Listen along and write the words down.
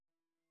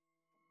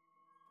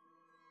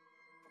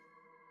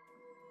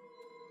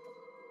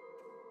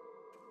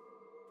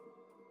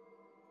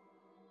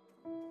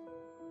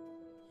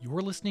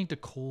You're listening to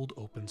Cold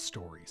Open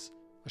Stories,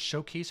 a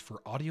showcase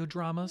for audio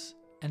dramas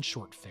and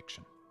short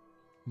fiction.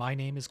 My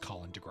name is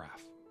Colin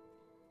DeGraff.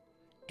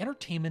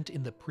 Entertainment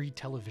in the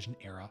pre-television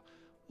era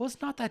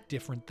was not that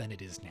different than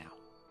it is now.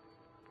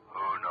 Who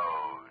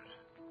knows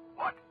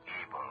what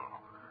evil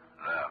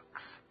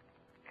lurks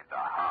in the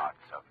hearts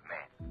of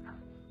men?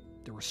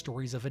 There were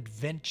stories of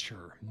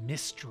adventure,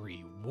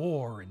 mystery,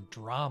 war, and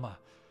drama,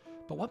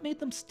 but what made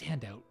them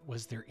stand out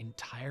was their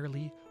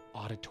entirely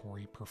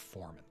auditory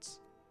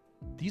performance.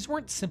 These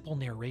weren't simple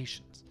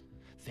narrations.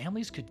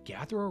 Families could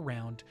gather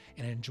around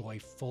and enjoy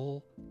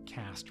full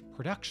cast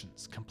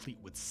productions, complete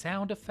with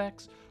sound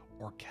effects,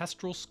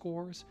 orchestral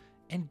scores,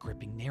 and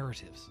gripping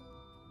narratives.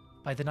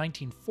 By the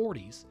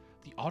 1940s,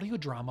 the audio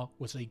drama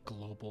was a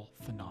global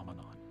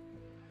phenomenon.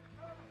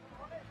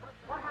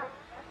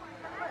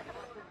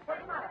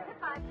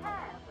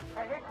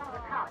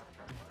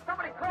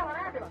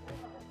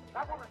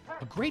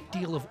 A great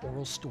deal of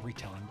oral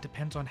storytelling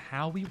depends on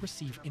how we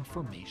receive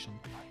information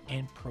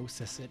and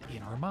process it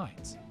in our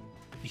minds.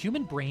 The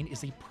human brain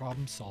is a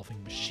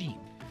problem-solving machine,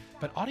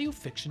 but audio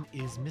fiction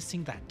is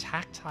missing that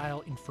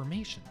tactile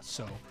information,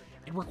 so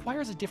it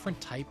requires a different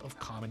type of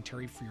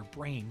commentary for your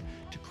brain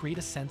to create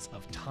a sense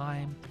of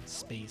time,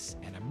 space,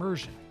 and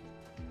immersion.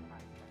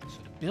 So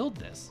to build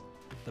this,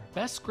 the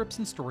best scripts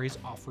and stories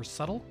offer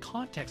subtle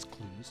context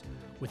clues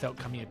without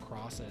coming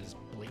across as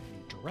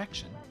blatant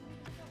direction,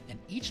 and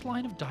each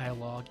line of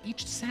dialogue,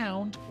 each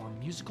sound or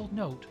musical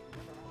note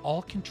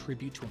all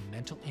contribute to a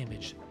mental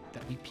image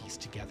that we piece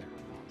together.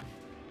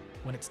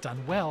 When it's done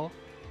well,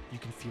 you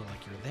can feel like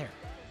you're there.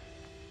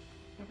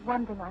 There's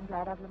one thing I'm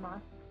glad of,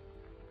 Lamar.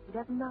 He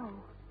doesn't know.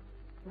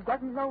 He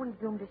doesn't know he's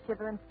doomed to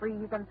shiver and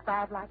freeze and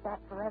starve like that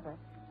forever.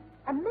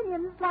 And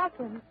millions like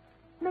him.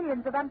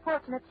 Millions of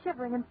unfortunates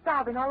shivering and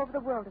starving all over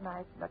the world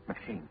tonight. That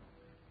machine.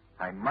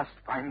 I must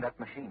find that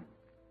machine.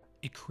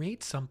 It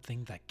creates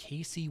something that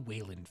K.C.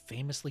 Wayland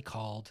famously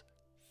called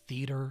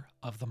theater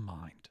of the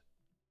mind.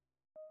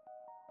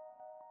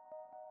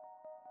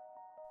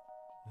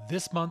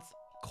 This month,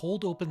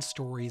 Cold Open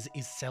Stories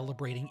is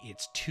celebrating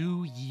its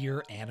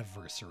 2-year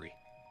anniversary,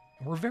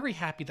 and we're very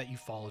happy that you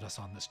followed us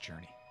on this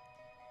journey.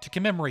 To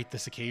commemorate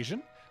this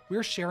occasion,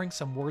 we're sharing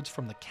some words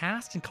from the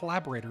cast and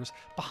collaborators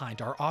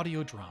behind our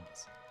audio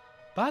dramas.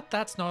 But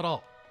that's not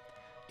all.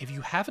 If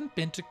you haven't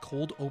been to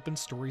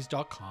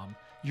coldopenstories.com,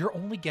 you're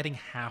only getting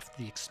half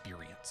the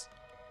experience.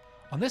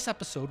 On this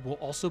episode, we'll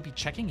also be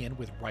checking in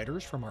with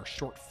writers from our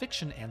short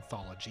fiction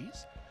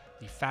anthologies,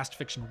 the Fast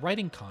Fiction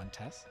Writing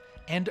Contest,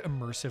 and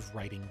Immersive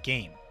Writing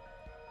Game.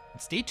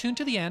 And stay tuned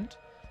to the end.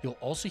 You'll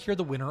also hear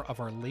the winner of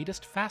our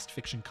latest Fast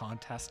Fiction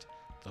contest,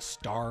 The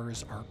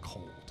Stars Are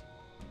Cold.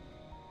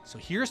 So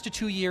here's to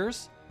 2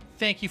 years.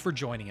 Thank you for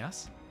joining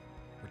us.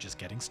 We're just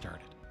getting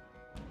started.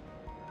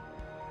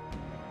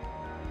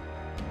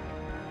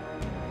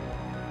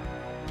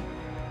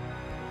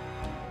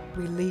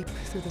 We leap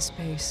through the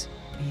space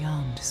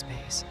beyond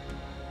space.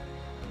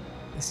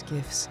 The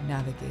skiffs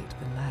navigate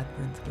the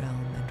labyrinth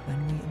realm, and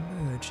when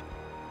we emerge,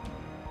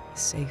 the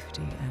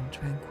safety and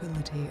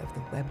tranquility of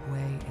the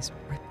webway is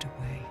ripped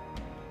away.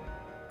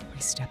 We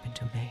step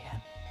into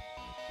mayhem,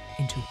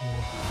 into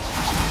war.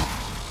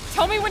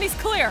 Tell me when he's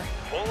clear!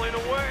 Pulling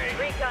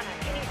away. Gunner,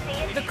 can you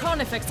see it? The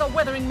Carnifex are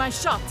weathering my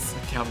shots.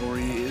 The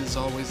cavalry is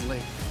always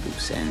late.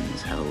 Loose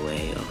ends have a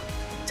way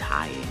of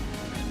tying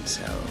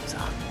themselves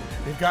up.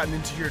 They've gotten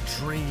into your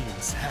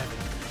dreams, haven't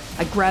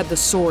they? I grabbed the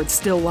sword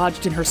still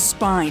lodged in her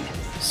spine.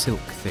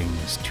 Silk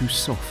things too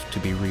soft to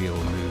be real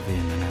move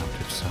in and out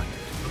of sight.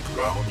 The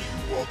ground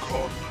you walk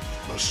on,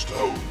 the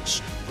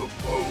stones, the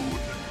bone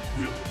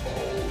will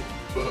all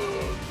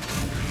burn.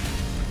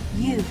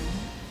 You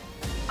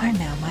are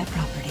now my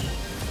property.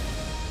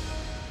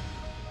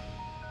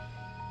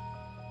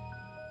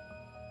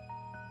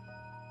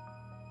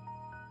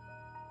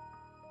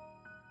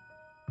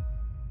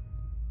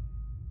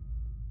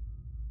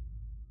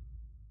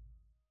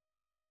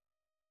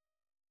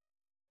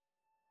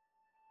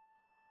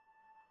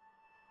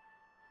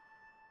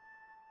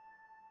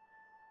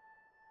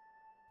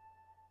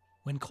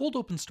 When Cold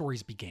Open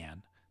Stories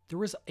began, there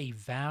was a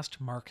vast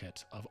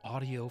market of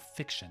audio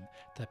fiction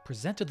that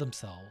presented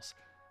themselves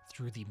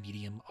through the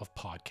medium of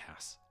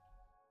podcasts.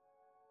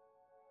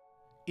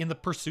 In the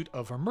pursuit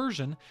of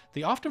immersion,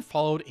 they often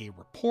followed a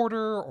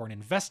reporter or an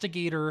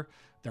investigator,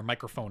 their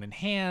microphone in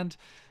hand,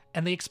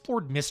 and they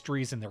explored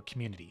mysteries in their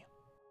community.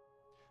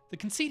 The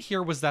conceit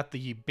here was that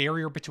the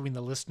barrier between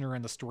the listener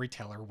and the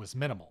storyteller was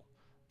minimal,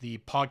 the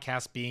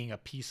podcast being a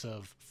piece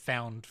of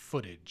found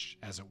footage,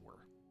 as it were.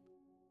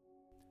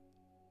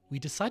 We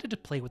decided to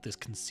play with this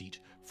conceit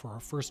for our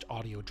first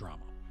audio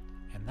drama,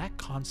 and that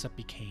concept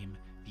became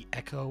The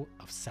Echo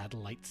of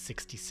Satellite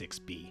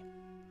 66B.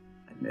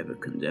 I never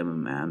condemn a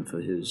man for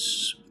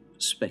his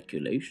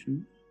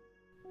speculation.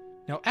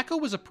 Now, Echo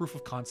was a proof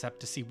of concept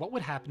to see what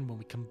would happen when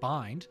we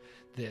combined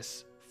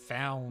this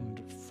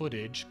found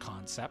footage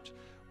concept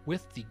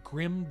with the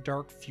grim,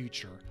 dark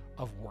future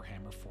of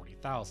Warhammer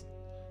 40,000,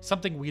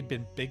 something we had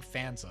been big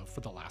fans of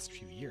for the last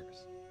few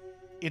years.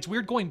 It's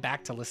weird going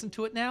back to listen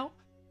to it now.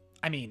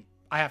 I mean,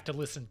 I have to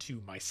listen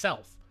to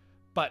myself.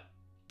 But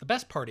the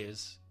best part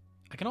is,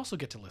 I can also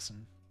get to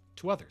listen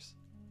to others.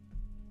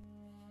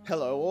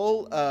 Hello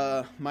all,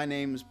 my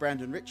name's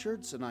Brandon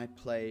Richards and I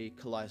play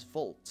Callias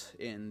Volt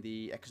in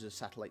the Exeter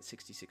Satellite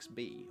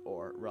 66B,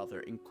 or rather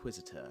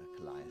Inquisitor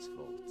Callias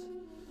Volt.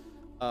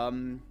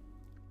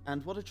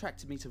 And what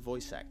attracted me to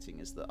voice acting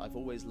is that I've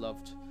always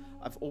loved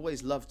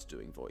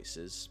doing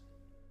voices.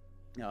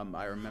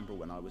 I remember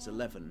when I was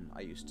 11,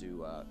 I used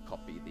to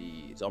copy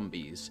the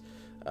zombies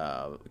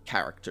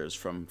characters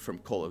from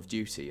Call of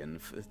Duty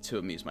and to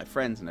amuse my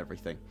friends and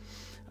everything.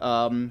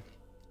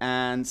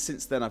 And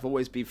since then, I've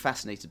always been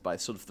fascinated by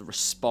sort of the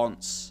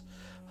response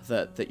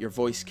that your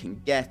voice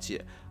can get.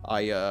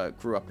 I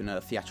grew up in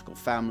a theatrical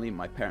family.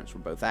 My parents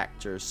were both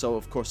actors, so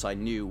of course I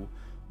knew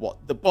what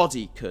the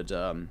body could,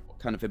 what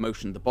kind of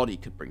emotion the body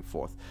could bring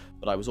forth.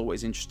 But I was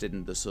always interested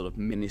in the sort of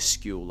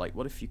minuscule, like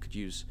what if you could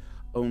use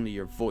only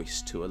your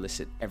voice to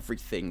elicit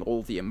everything,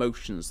 all the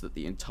emotions that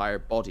the entire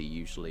body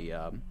usually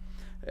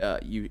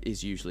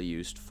is usually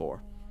used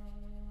for.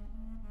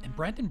 And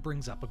Brandon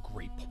brings up a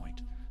great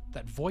point.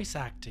 That voice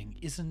acting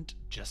isn't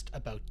just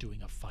about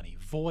doing a funny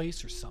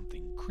voice or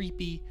something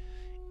creepy.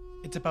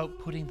 It's about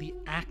putting the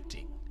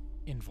acting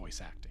in voice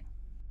acting.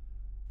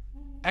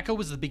 Echo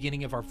was the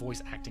beginning of our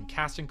voice acting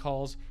casting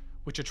calls,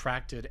 which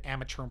attracted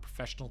amateur and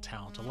professional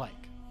talent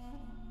alike.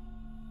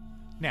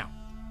 Now,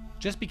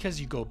 just because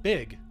you go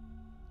big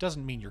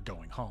doesn't mean you're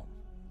going home.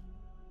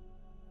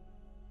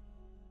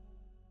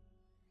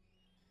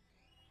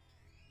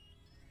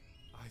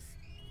 I've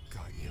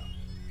got you.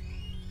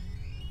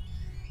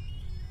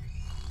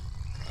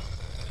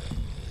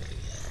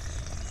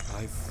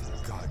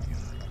 I've got you.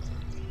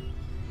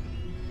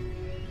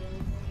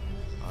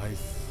 I've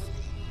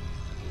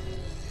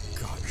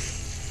got you.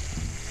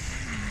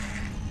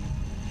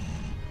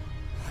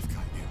 I've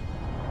got you.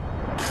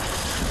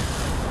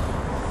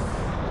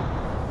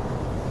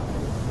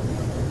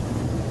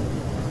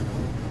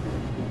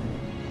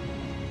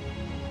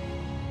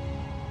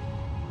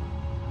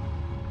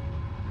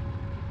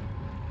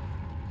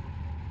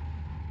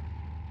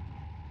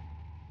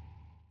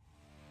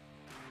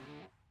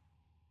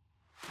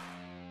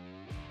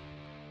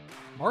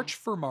 March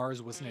for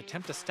Mars was an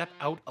attempt to step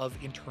out of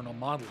internal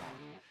monologue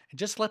and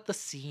just let the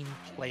scene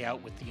play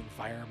out with the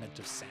environment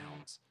of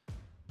sounds.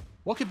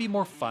 What could be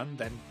more fun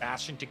than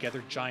bashing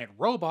together giant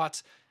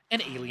robots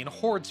and alien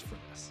hordes for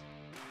this?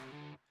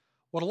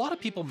 What a lot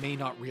of people may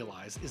not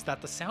realize is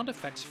that the sound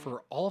effects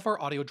for all of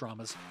our audio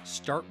dramas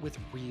start with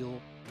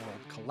real-world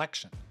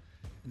collection,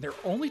 and they're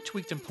only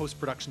tweaked in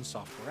post-production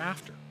software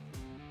after.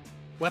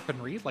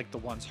 Weaponry, like the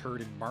ones heard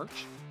in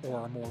March, or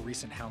our more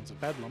recent Hounds of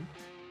Bedlam,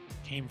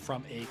 came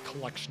from a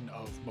collection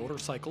of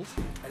motorcycles.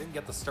 I didn't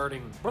get the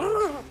starting.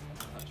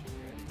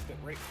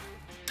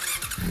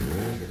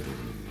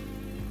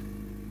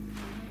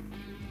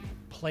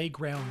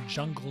 Playground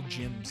jungle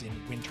gyms in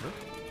winter.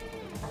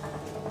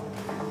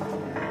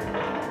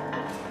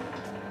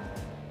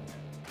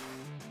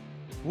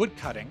 Wood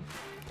cutting.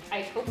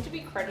 I hope to be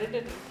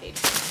credited and paid.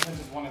 I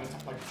just wanted to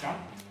jump.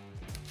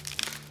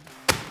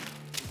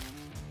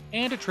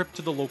 And a trip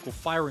to the local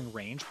firing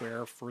range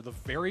where, for the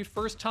very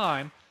first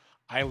time,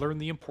 I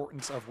learned the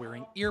importance of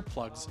wearing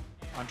earplugs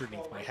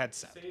underneath my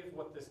headset. Save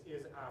what this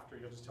is after.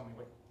 You'll just tell me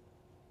what.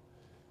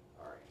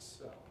 All right,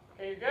 so.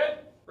 Okay, you good?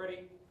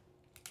 Ready?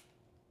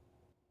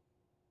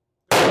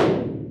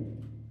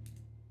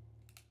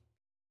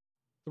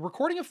 The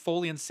recording of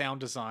Foley and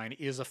sound design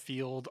is a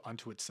field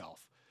unto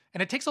itself,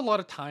 and it takes a lot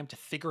of time to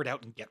figure it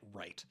out and get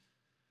right.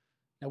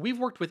 Now, we've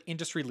worked with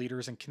industry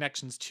leaders and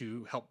connections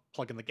to help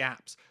plug in the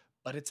gaps,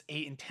 but it's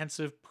an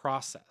intensive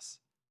process.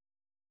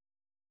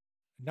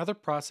 Another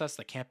process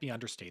that can't be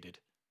understated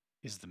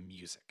is the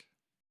music.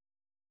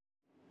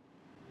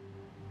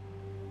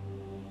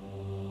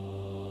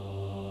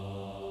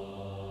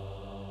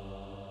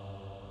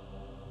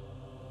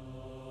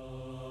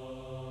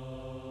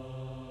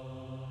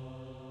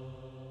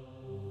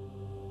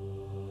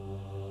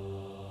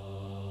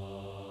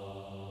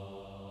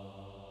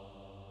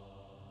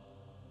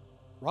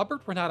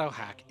 Robert Renato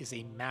Hack is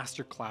a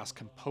masterclass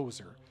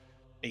composer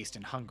based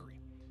in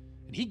Hungary,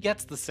 and he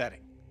gets the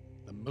setting.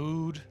 The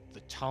mood, the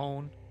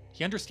tone,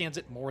 he understands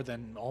it more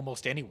than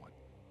almost anyone.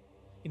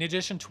 In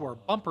addition to our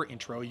bumper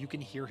intro, you can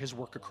hear his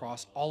work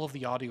across all of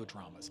the audio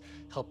dramas,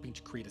 helping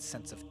to create a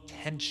sense of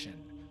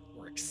tension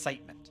or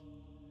excitement.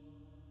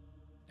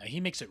 Now,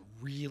 he makes it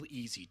real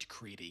easy to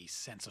create a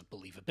sense of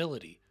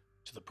believability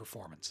to the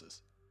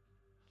performances.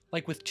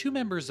 Like with two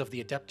members of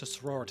the Adeptus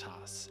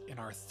Sororitas in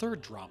our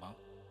third drama,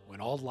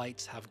 When All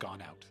Lights Have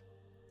Gone Out.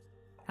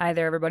 Hi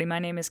there, everybody. My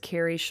name is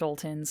Carrie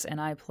Schultens, and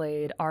I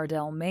played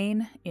Ardell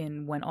Main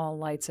in When All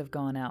Lights Have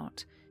Gone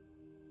Out.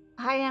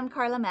 Hi, I'm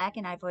Carla Mack,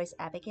 and I voice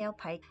Abigail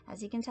Pike.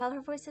 As you can tell, her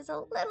voice is a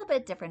little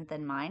bit different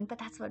than mine, but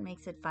that's what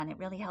makes it fun. It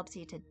really helps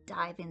you to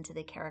dive into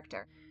the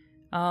character.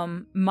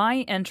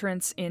 My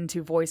entrance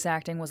into voice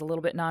acting was a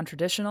little bit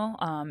non-traditional.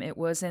 It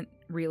wasn't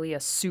really a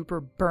super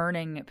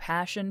burning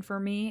passion for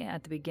me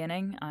at the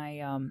beginning.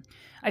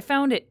 I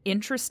found it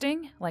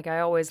interesting. Like, I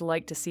always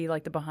like to see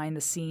like the behind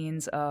the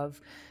scenes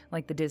of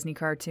like the Disney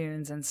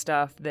cartoons and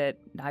stuff, that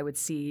I would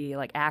see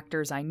like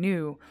actors I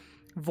knew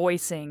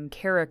voicing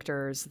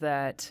characters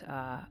that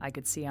I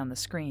could see on the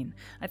screen.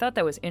 I thought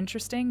that was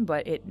interesting,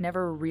 but it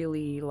never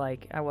really,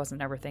 like, I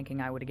wasn't ever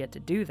thinking I would get to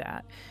do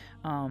that.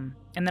 And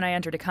then I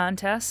entered a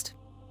contest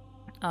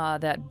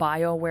that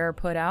BioWare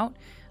put out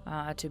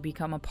to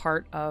become a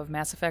part of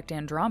Mass Effect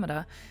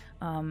Andromeda,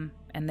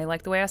 and they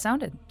liked the way I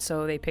sounded.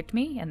 So they picked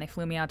me, and they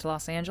flew me out to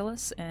Los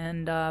Angeles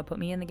and put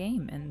me in the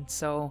game. And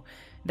so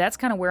that's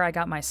kind of where I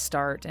got my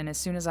start. And as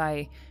soon as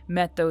I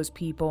met those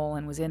people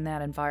and was in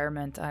that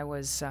environment, I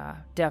was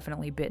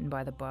definitely bitten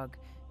by the bug.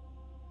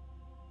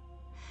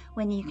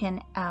 When you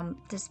can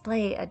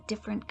display a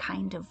different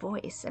kind of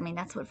voice. I mean,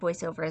 that's what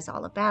voiceover is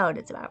all about.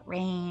 It's about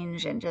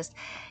range and just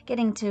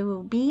getting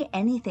to be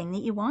anything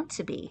that you want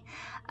to be.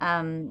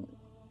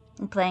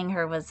 Playing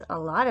her was a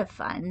lot of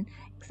fun,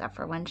 except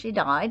for when she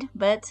died,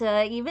 but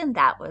even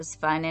that was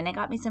fun, and it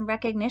got me some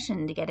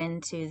recognition to get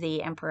into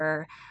the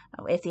Emperor.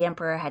 If the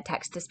Emperor had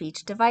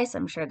text-to-speech device,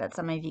 I'm sure that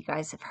some of you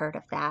guys have heard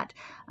of that.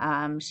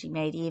 She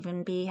may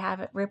even be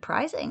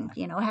reprising,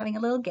 having a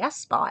little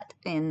guest spot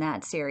in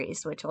that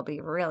series, which will be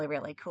really,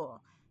 really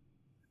cool.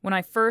 When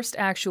I first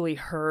actually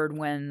heard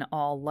When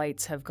All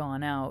Lights Have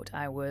Gone Out,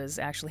 I was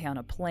actually on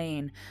a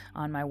plane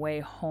on my way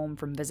home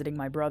from visiting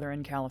my brother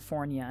in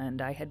California,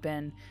 and I had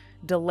been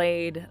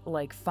delayed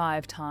like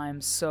 5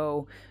 times.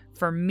 So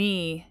for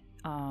me,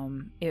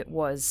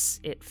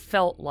 it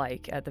felt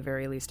like, at the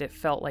very least, it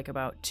felt like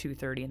about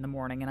 2:30 in the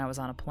morning, and I was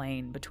on a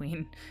plane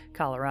between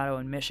Colorado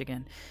and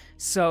Michigan.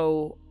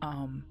 So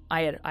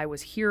I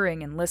was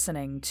hearing and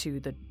listening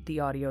to the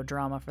audio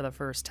drama for the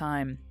first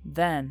time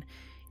then.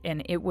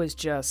 And it was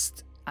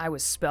just, I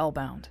was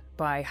spellbound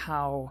by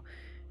how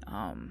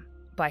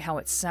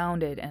it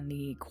sounded and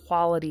the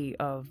quality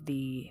of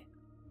the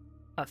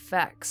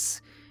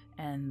effects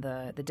and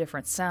the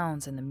different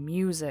sounds and the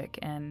music.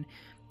 And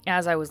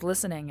as I was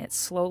listening, it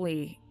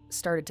slowly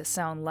started to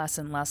sound less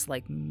and less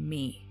like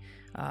me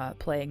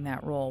playing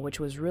that role, which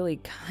was really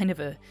kind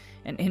of an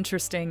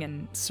interesting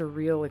and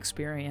surreal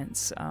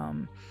experience.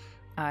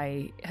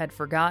 I had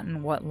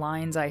forgotten what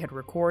lines I had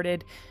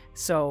recorded,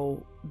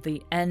 so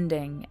the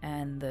ending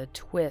and the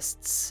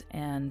twists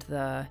and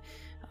the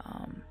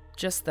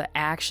just the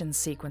action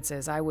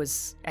sequences, I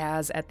was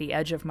as at the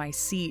edge of my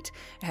seat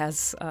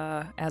as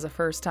a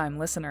first-time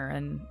listener,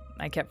 and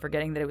I kept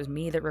forgetting that it was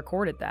me that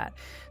recorded that.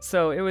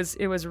 So it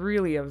was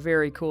really a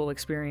very cool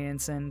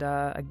experience. And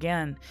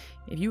again,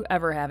 if you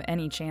ever have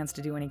any chance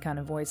to do any kind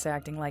of voice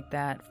acting like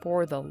that,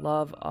 for the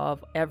love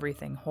of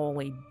everything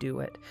holy,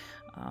 do it.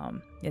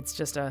 It's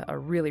just a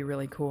really,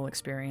 really cool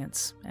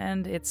experience.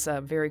 And it's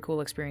a very cool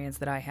experience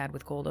that I had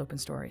with Cold Open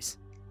Stories.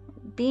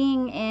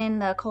 Being in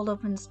the Cold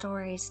Open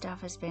Story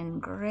stuff has been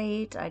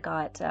great. I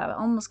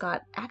almost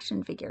got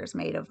action figures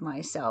made of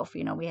myself.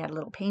 We had a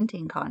little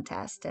painting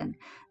contest, and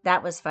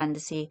that was fun to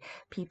see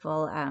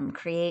people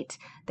create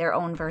their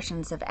own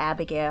versions of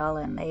Abigail,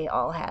 and they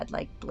all had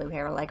like blue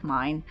hair like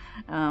mine,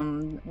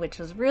 which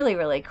was really,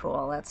 really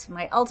cool. That's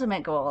my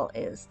ultimate goal,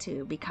 is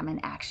to become an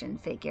action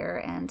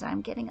figure, and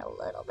I'm getting a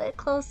little bit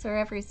closer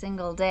every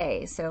single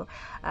day. So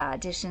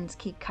auditions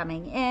keep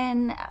coming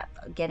in.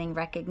 Getting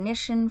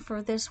recognition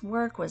for this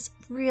work was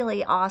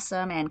really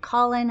awesome. And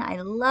Colin, I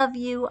love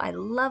you. I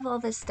love all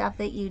this stuff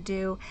that you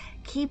do.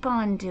 Keep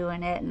on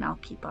doing it, and I'll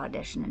keep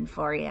auditioning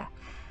for you.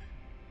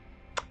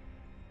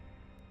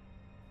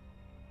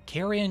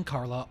 Carrie and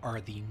Carla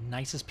are the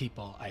nicest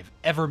people I've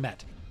ever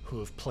met who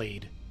have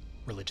played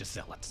religious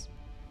zealots.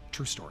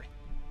 True story.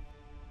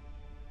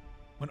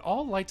 When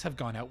All Lights Have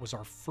Gone Out was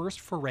our first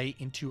foray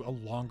into a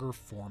longer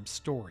form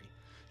story,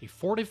 a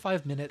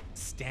 45-minute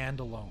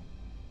standalone.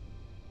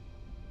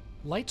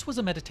 Lights was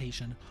a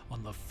meditation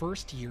on the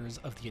first years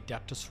of the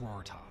Adeptus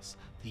Sororitas,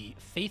 the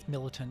faith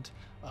militant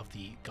of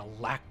the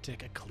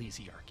Galactic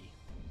Ecclesiarchy.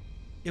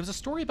 It was a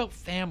story about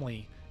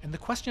family and the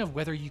question of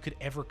whether you could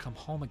ever come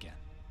home again,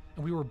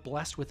 and we were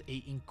blessed with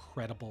an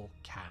incredible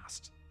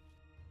cast.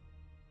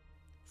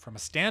 From a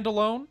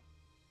standalone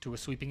to a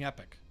sweeping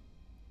epic,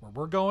 where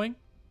we're going,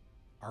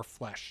 our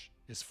flesh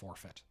is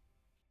forfeit.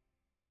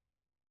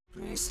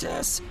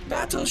 Priestess,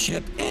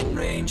 battleship in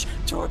range,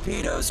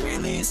 torpedoes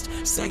released,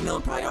 signal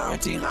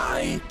priority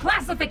high.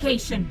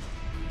 Classification!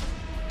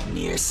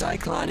 Near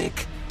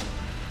cyclonic.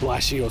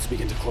 Blast shields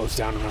begin to close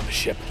down around the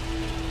ship.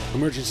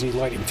 Emergency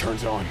lighting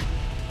turns on.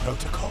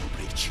 Protocol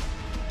breach.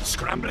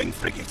 Scrambling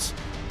frigates.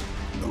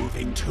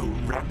 Moving to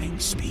ramming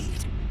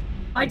speed.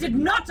 I did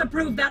not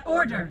approve that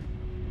order!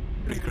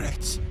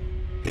 Regrets.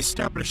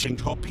 Establishing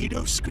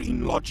torpedo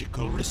screen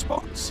logical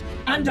response.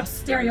 And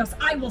Asterios,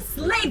 I will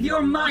slave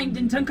your mind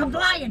into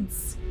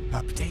compliance!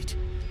 Update.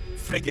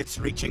 Frigates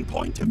reaching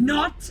point of...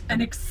 Not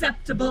an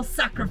acceptable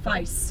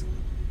sacrifice.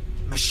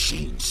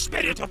 Machine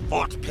spirit of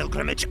Fort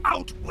Pilgrimage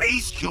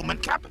outweighs human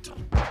capital.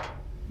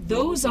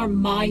 Those are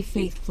my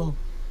faithful.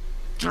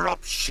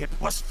 Dropship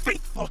was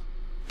faithful.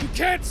 You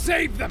can't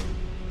save them!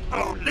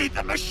 Only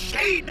the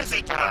machine is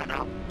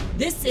eternal.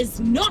 This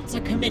is not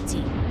a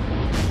committee.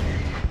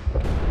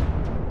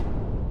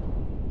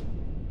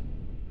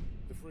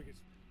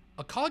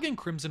 A Cog and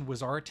Crimson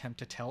was our attempt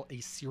to tell a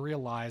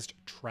serialized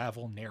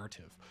travel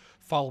narrative,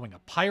 following a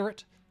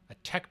pirate, a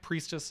tech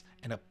priestess,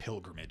 and a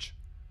pilgrimage.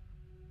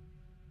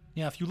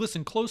 Now, if you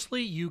listen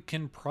closely, you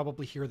can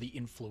probably hear the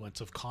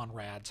influence of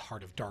Conrad's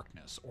Heart of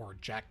Darkness or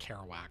Jack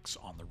Kerouac's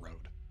On the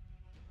Road.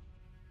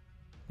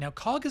 Now,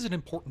 Cog is an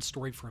important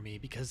story for me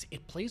because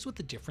it plays with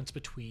the difference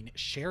between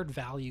shared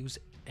values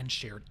and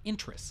shared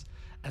interests,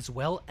 as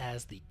well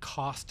as the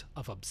cost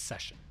of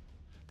obsession.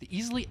 The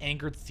easily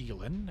angered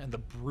Thielen and the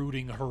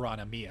brooding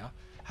Hieronymus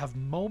have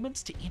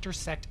moments to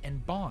intersect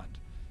and bond,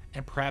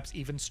 and perhaps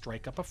even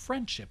strike up a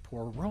friendship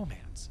or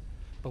romance.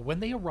 But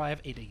when they arrive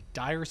at a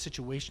dire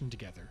situation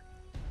together,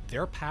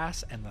 their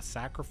past and the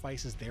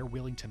sacrifices they're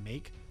willing to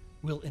make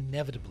will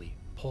inevitably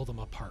pull them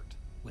apart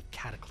with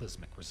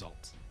cataclysmic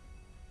results.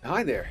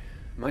 Hi there,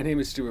 my name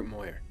is Stuart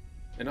Moyer,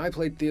 and I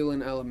played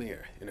Thielen Alamir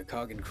in A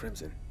Cog and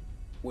Crimson.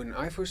 When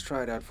I first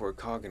tried out for A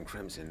Cog and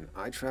Crimson,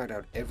 I tried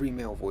out every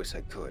male voice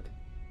I could,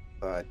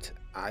 but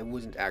I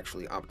wasn't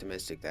actually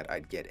optimistic that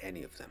I'd get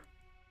any of them.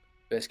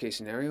 Best case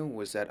scenario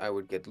was that I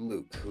would get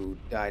Luke, who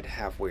died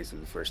halfway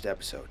through the first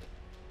episode.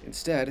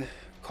 Instead,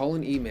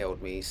 Colin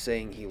emailed me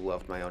saying he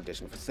loved my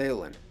audition for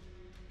Thielen.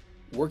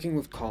 Working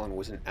with Colin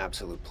was an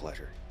absolute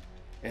pleasure,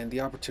 and the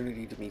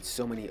opportunity to meet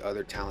so many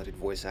other talented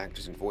voice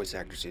actors and voice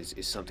actresses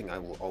is something I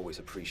will always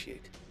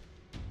appreciate.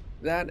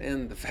 That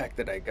and the fact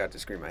that I got to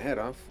scream my head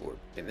off, or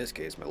in this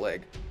case my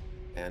leg,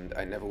 and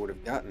I never would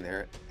have gotten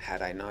there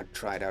had I not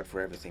tried out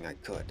for everything I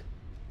could.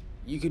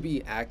 You could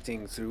be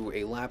acting through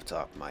a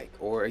laptop mic,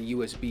 or a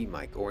USB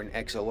mic, or an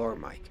XLR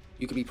mic.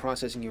 You could be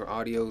processing your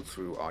audio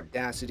through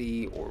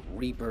Audacity, or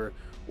Reaper,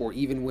 or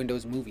even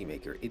Windows Movie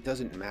Maker. It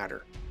doesn't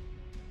matter.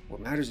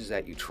 What matters is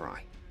that you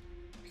try.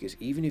 Because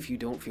even if you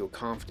don't feel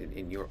confident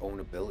in your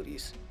own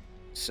abilities,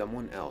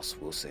 someone else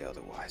will say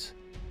otherwise.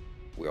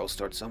 We all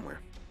start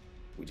somewhere.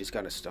 We just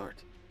gotta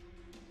start.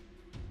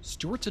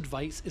 Stuart's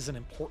advice is an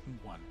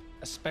important one,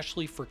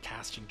 especially for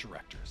casting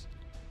directors.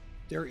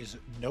 There is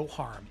no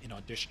harm in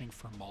auditioning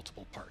for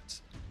multiple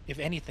parts. If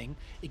anything,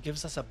 it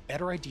gives us a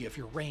better idea of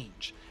your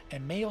range,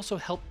 and may also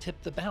help tip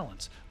the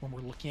balance when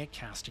we're looking at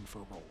casting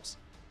for roles.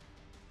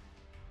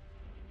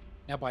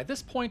 Now, by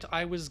this point,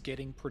 I was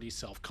getting pretty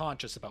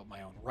self-conscious about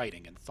my own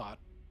writing and thought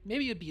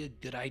maybe it'd be a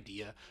good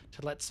idea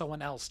to let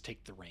someone else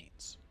take the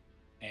reins.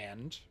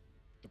 And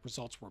the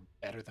results were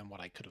better than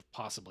what I could have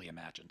possibly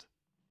imagined.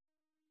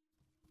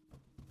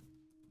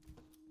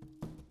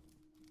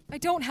 I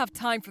don't have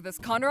time for this,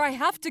 Connor. I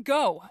have to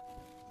go.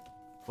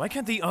 Why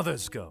can't the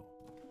others go?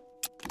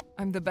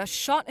 I'm the best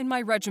shot in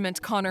my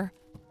regiment, Connor.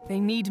 They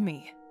need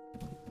me.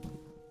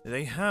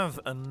 They have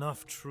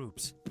enough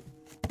troops.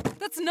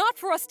 That's not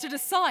for us to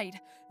decide.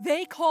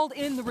 They called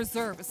in the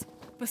reserves.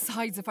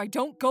 Besides, if I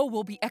don't go,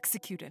 we'll be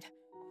executed.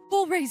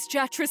 We'll raise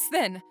Jatris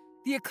then.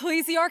 The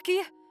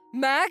Ecclesiarchy?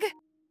 Mag?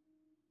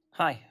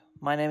 Hi,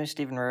 my name is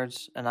Stephen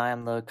Rhodes, and I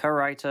am the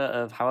co-writer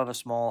of However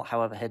Small,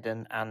 However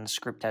Hidden, and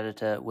script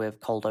editor with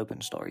Cold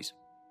Open Stories.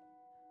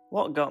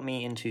 What got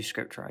me into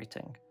script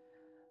writing?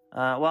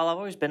 Well, I've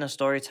always been a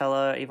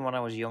storyteller. Even when I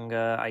was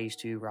younger, I used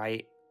to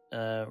write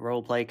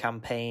role-play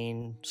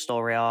campaign,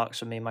 story arcs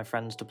for me and my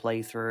friends to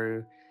play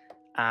through.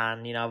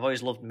 And, you know, I've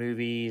always loved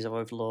movies, I've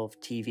always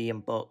loved TV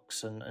and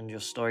books and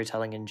just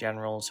storytelling in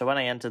general. So when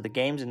I entered the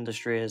games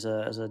industry as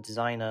a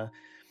designer,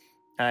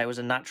 it was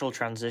a natural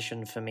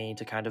transition for me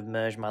to kind of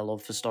merge my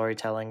love for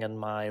storytelling and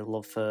my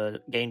love for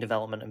game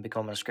development and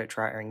become a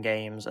scriptwriter in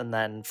games. And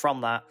then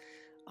from that,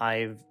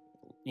 I've,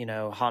 you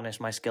know, harnessed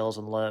my skills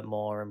and learned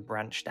more and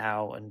branched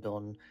out and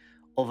done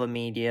other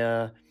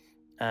media.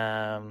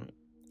 And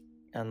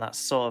that's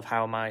sort of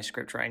how my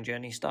scriptwriting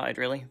journey started,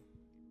 really.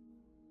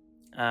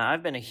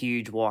 I've been a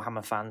huge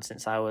Warhammer fan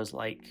since I was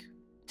like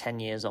 10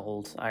 years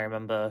old. I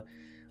remember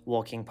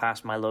walking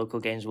past my local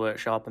Games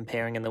Workshop and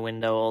peering in the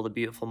window all the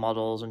beautiful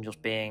models and just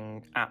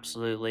being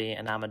absolutely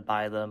enamored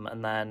by them.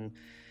 And then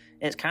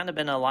it's kind of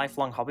been a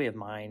lifelong hobby of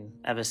mine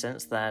ever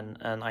since then.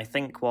 And I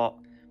think what,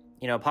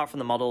 you know, apart from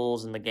the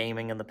models and the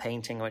gaming and the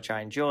painting, which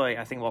I enjoy,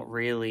 I think what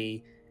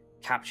really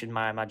captured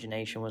my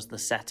imagination was the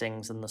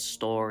settings and the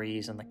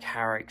stories and the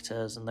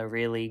characters and the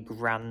really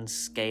grand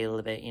scale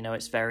of it. You know, it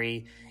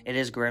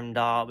is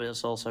grimdark, but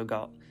it's also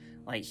got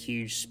like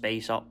huge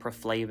space opera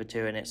flavor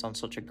to it, and it's on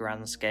such a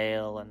grand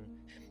scale.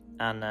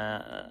 And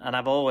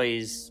I've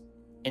always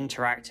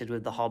interacted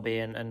with the hobby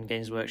and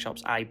Games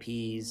Workshop's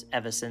IPs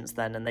ever since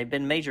then, and they've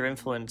been major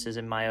influences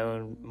in my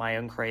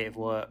own creative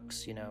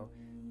works. You know,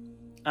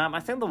 I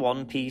think the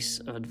one piece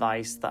of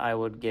advice that I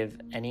would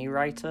give any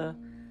writer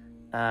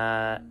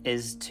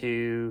is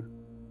to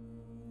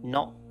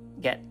not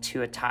get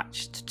too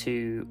attached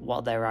to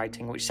what they're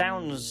writing, which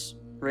sounds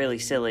really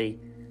silly.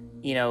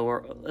 You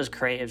know, as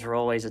creatives, we're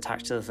always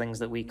attached to the things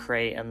that we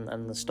create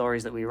and the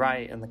stories that we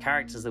write and the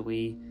characters that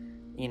we,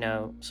 you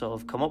know, sort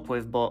of come up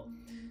with. But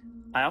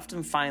I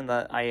often find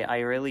that I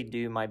really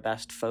do my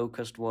best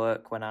focused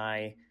work when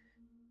I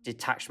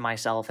detach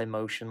myself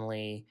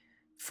emotionally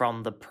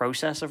from the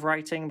process of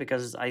writing,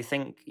 because I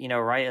think,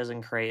 writers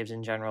and creatives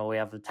in general, we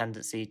have a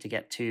tendency to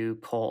get too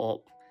caught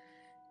up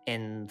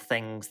in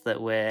things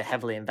that we're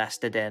heavily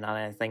invested in. And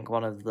I think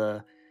one of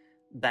the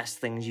best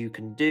things you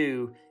can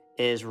do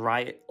is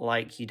write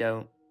like you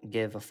don't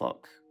give a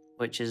fuck,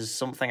 which is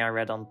something I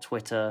read on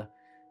Twitter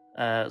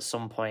at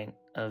some point,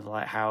 of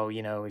like how,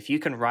 if you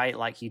can write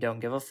like you don't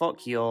give a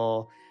fuck,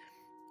 your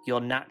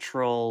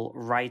natural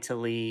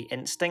writerly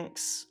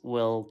instincts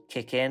will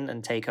kick in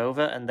and take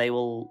over, and they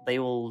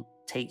will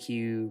take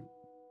you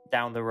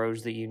down the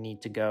roads that you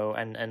need to go,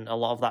 and a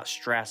lot of that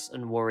stress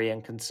and worry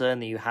and concern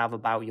that you have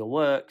about your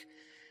work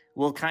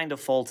will kind of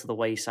fall to the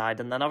wayside.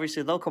 And then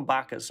obviously they'll come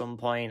back at some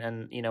point,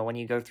 and when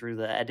you go through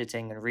the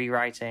editing and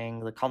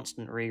rewriting, the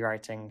constant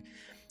rewriting,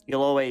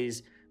 you'll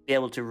always be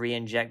able to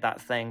re-inject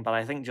that thing. But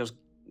I think just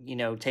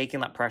taking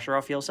that pressure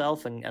off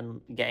yourself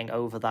and getting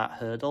over that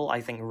hurdle,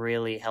 I think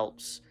really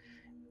helps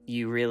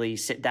you really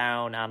sit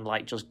down and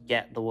just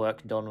get the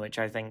work done, which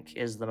I think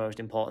is the most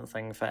important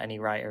thing for any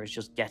writer, is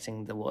just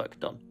getting the work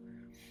done.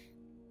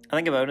 I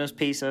think a bonus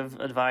piece of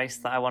advice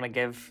that I want to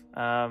give,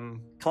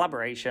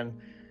 collaboration,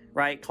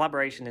 right?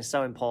 Collaboration is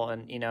so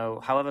important.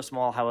 However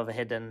small, however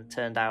hidden,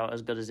 turned out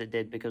as good as it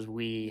did because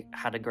we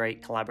had a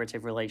great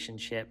collaborative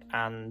relationship.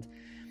 And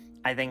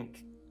I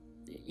think,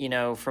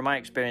 from my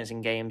experience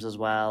in games as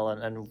well,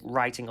 and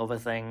writing other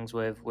things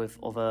with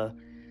other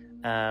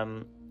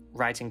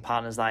writing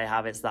partners that I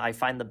have, it's that I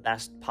find the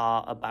best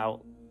part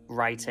about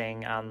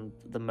writing and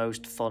the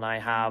most fun I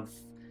have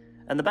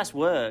and the best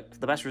work,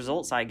 the best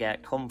results I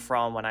get come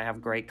from when I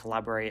have great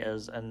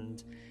collaborators.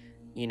 And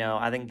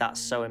I think that's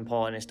so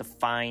important, is to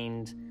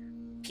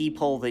find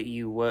people that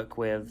you work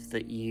with,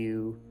 that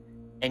you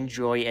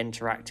enjoy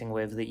interacting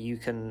with, that you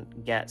can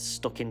get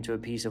stuck into a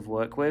piece of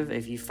work with.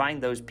 If you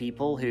find those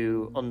people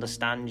who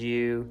understand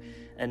you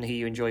and who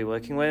you enjoy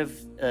working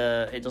with,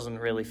 it doesn't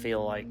really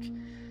feel like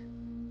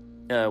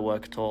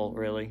work at all,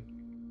 really.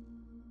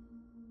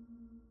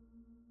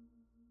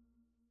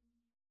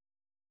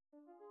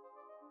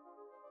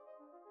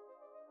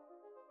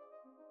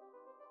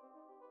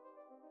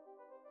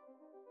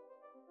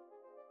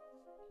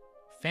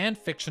 Fan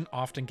fiction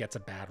often gets a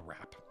bad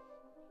rap.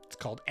 It's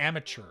called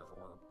amateur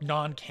or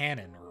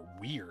non-canon or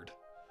weird.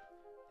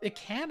 It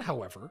can,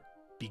 however,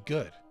 be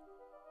good.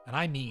 And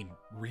I mean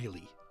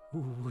really,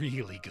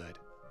 really good.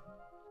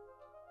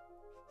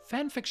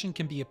 Fan fiction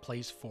can be a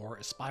place for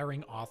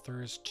aspiring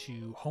authors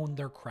to hone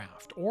their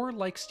craft, or,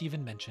 like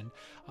Stephen mentioned,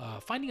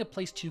 finding a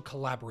place to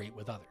collaborate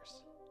with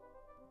others.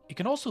 It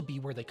can also be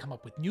where they come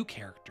up with new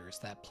characters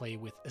that play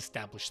with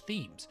established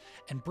themes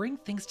and bring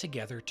things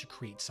together to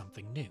create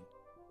something new.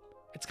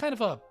 It's kind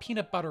of a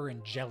peanut butter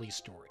and jelly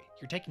story.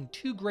 You're taking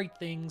two great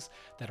things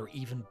that are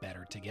even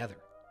better together.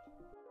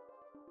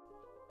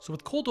 So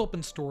with Cold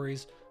Open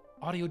Stories,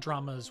 audio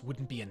dramas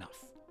wouldn't be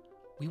enough.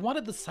 We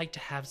wanted the site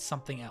to have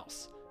something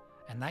else,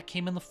 and that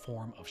came in the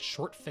form of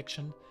short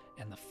fiction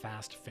and the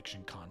fast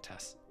fiction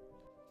contests.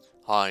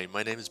 Hi,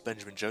 my name is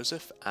Benjamin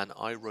Joseph, and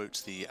I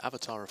wrote The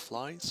Avatar of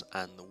Flies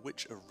and The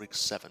Witch of Rig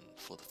 7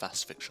 for the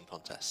fast fiction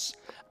contests,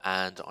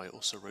 and I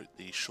also wrote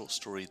the short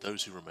story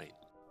Those Who Remain.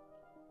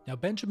 Now,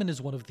 Benjamin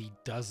is one of the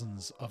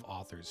dozens of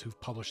authors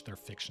who've published their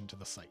fiction to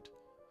the site.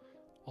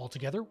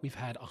 Altogether, we've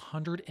had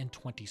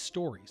 120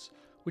 stories,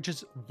 which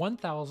is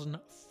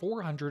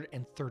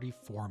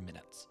 1,434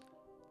 minutes.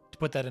 To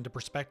put that into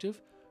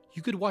perspective,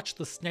 you could watch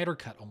the Snyder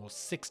Cut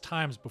almost 6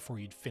 times before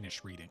you'd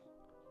finish reading.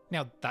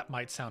 Now, that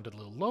might sound a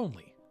little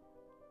lonely.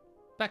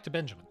 Back to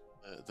Benjamin.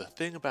 The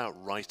thing about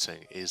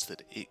writing is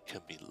that it can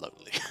be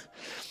lonely.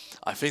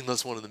 I think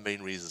that's one of the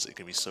main reasons it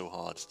can be so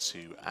hard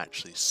to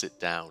actually sit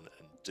down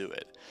and do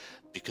it,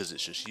 because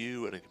it's just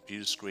you and a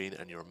computer screen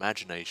and your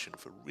imagination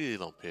for really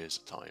long periods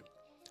of time.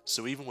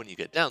 So even when you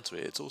get down to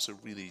it, it's also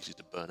really easy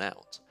to burn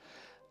out.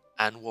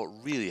 And what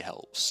really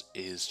helps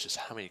is just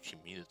having a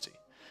community.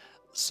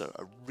 So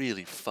a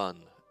really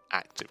fun,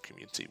 active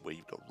community where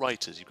you've got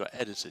writers, you've got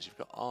editors, you've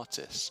got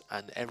artists,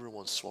 and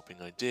everyone's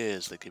swapping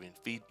ideas, they're giving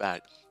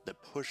feedback, they're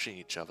pushing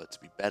each other to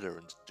be better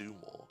and to do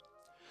more.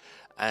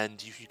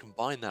 And you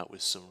combine that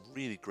with some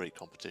really great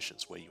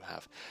competitions where you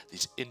have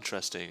these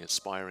interesting,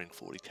 inspiring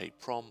 40k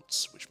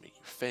prompts which make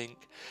you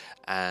think,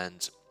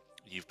 and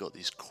you've got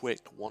these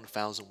quick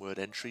 1,000 word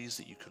entries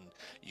that you can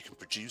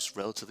produce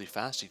relatively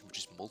fast. You can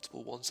produce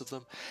multiple ones of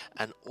them,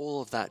 and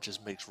all of that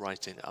just makes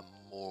writing a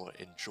more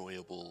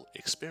enjoyable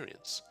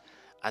experience.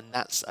 And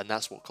that's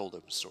what Cold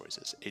Open Stories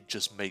is. It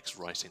just makes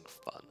writing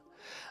fun.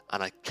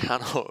 And I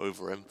cannot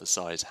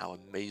overemphasize how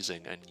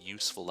amazing and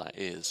useful that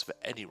is for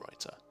any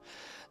writer.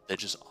 There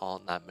just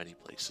aren't that many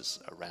places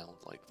around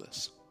like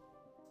this.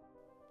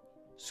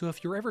 So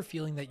if you're ever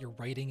feeling that your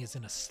writing is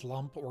in a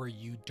slump or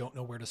you don't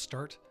know where to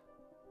start,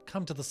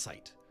 come to the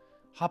site.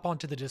 Hop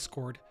onto the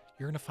Discord.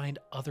 You're going to find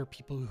other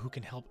people who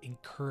can help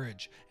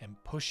encourage and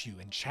push you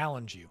and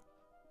challenge you.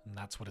 And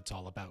that's what it's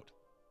all about.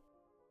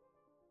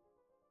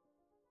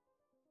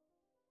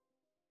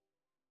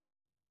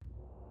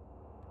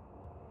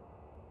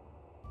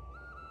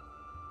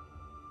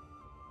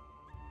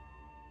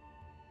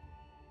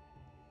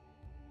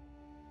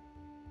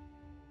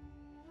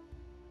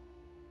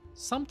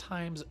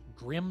 sometimes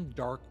grim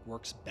dark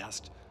works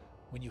best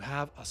when you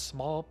have a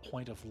small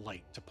point of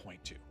light to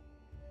point to,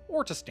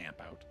 or to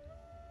stamp out.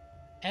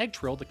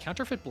 Agtrill, the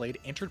counterfeit blade,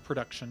 entered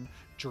production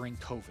during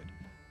COVID,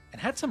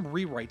 and had some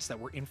rewrites that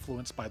were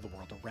influenced by the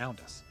world around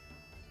us.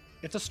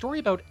 It's a story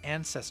about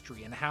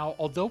ancestry and how,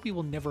 although we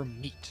will never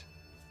meet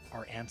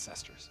our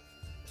ancestors,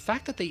 the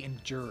fact that they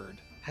endured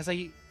has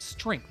a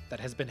strength that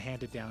has been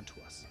handed down to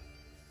us.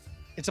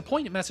 It's a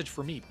poignant message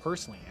for me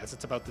personally, as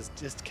it's about this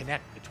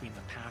disconnect between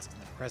the past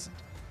and the present,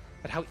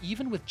 but how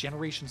even with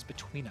generations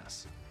between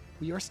us,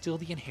 we are still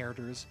the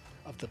inheritors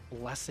of the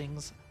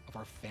blessings of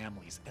our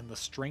families and the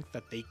strength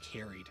that they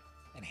carried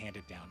and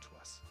handed down to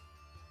us.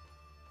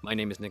 My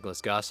name is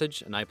Nicholas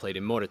Gossage, and I played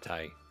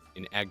Immortai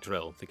in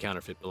Agtrill, the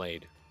Counterfeit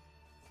Blade.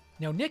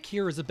 Now, Nick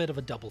here is a bit of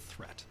a double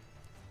threat.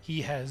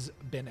 He has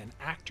been an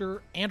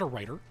actor and a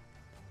writer.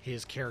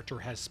 His character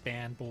has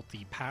spanned both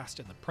the past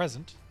and the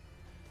present,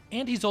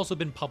 and he's also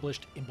been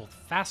published in both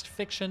fast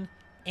fiction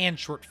and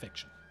short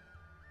fiction.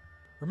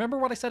 Remember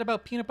what I said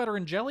about peanut butter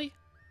and jelly?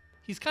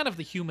 He's kind of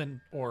the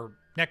human or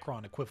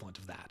Necron equivalent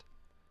of that.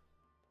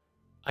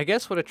 I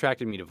guess what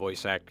attracted me to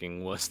voice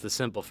acting was the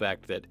simple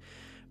fact that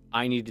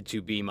I needed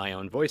to be my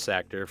own voice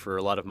actor for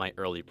a lot of my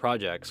early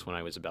projects when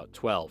I was about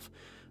 12.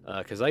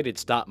 Because I did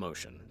stop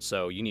motion,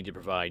 so you need to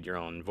provide your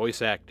own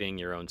voice acting,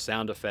 your own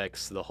sound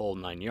effects, the whole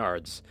 9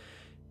 yards.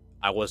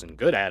 I wasn't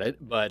good at it,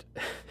 but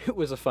it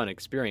was a fun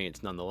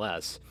experience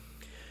nonetheless.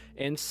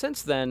 And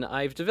since then,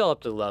 I've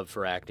developed a love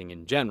for acting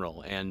in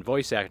general, and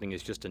voice acting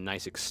is just a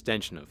nice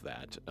extension of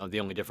that. The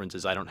only difference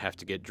is I don't have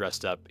to get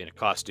dressed up in a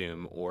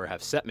costume or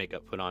have set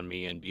makeup put on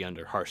me and be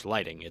under harsh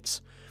lighting.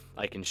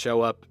 I can show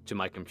up to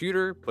my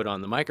computer, put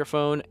on the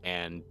microphone,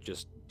 and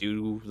just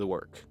do the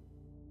work.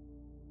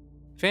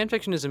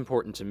 Fanfiction is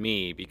important to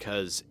me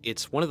because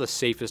it's one of the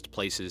safest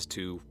places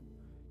to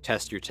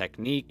test your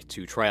technique,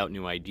 to try out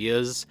new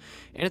ideas,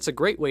 and it's a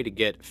great way to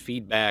get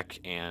feedback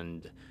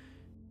and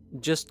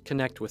just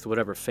connect with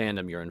whatever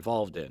fandom you're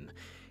involved in.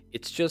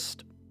 It's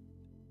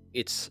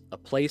a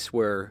place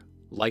where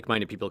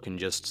like-minded people can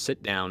just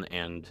sit down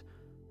and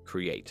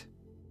create.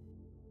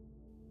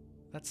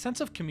 That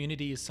sense of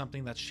community is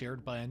something that's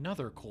shared by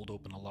another Cold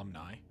Open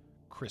alumni,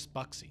 Chris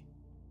Buxey.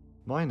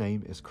 My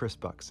name is Chris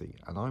Buxey,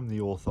 and I'm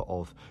the author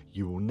of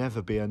You Will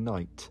Never Be a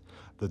Knight,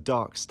 The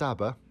Dark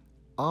Stabber,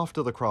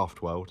 After the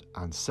Craftworld,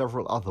 and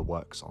several other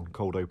works on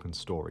Cold Open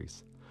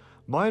Stories.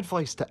 My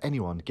advice to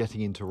anyone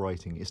getting into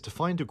writing is to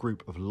find a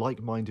group of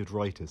like-minded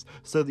writers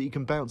so that you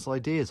can bounce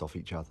ideas off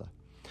each other.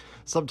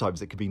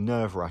 Sometimes it can be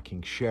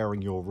nerve-wracking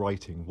sharing your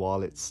writing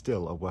while it's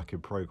still a work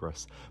in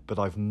progress, but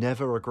I've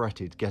never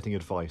regretted getting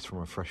advice from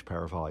a fresh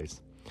pair of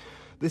eyes.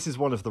 This is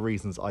one of the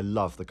reasons I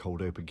love the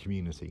Cold Open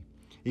community.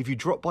 If you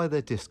drop by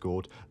their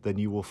Discord, then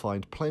you will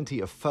find plenty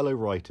of fellow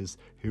writers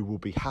who will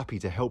be happy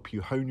to help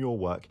you hone your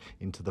work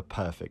into the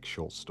perfect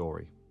short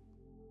story.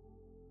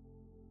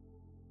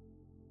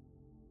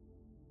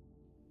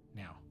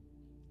 Now,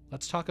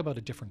 let's talk about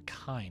a different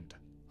kind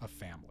of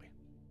family.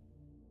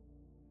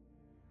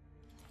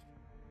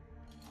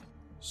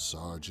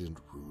 Sergeant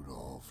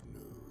Rudolph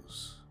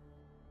News.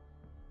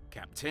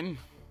 Captain.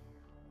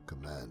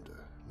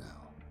 Commander,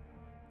 now.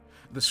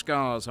 The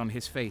scars on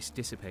his face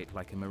dissipate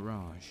like a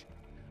mirage.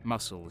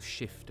 Muscles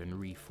shift and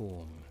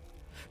reform.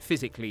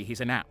 Physically,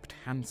 he's an apt,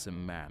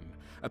 handsome man,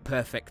 a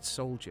perfect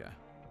soldier.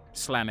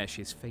 Slaanesh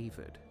is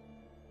favored.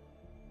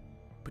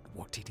 But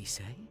what did he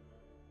say?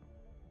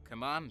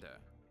 Commander.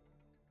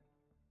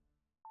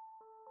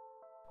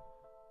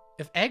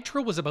 If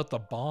Agtrill was about the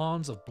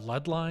bonds of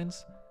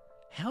bloodlines,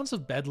 Hounds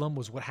of Bedlam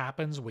was what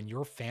happens when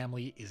your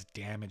family is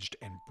damaged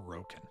and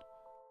broken.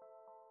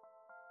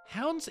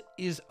 Hounds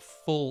is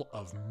full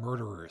of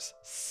murderers,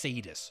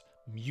 sadists,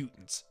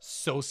 mutants,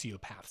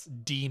 sociopaths,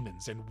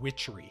 demons, and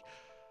witchery.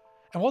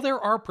 And while there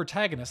are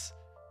protagonists,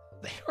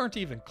 they aren't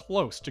even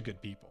close to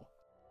good people.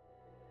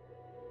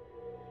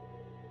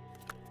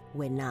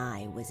 When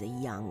I was a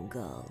young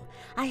girl,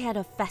 I had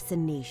a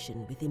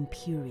fascination with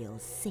Imperial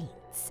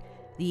saints,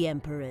 the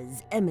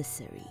Emperor's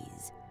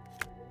emissaries.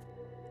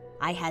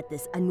 I had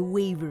this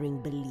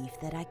unwavering belief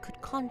that I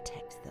could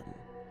contact them.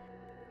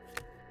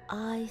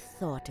 I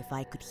thought if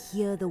I could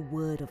hear the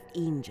word of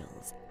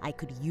angels, I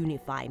could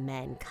unify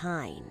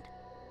mankind.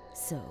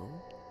 So,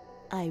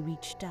 I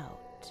reached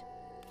out.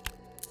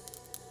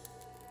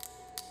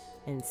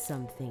 And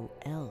something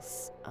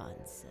else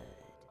answered.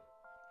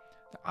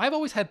 I've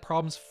always had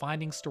problems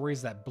finding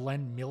stories that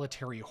blend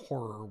military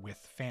horror with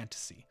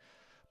fantasy,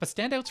 but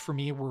standouts for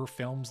me were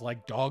films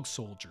like Dog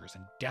Soldiers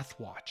and Death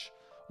Watch,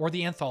 or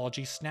the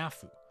anthology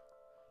Snafu.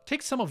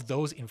 Take some of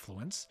those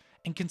influence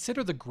and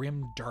consider the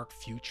grim, dark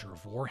future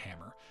of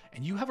Warhammer,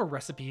 and you have a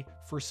recipe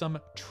for some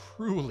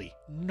truly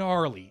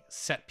gnarly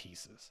set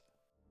pieces.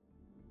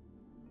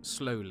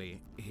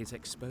 Slowly, his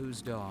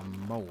exposed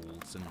arm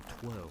molds and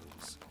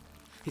twirls.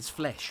 His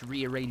flesh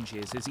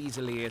rearranges as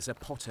easily as a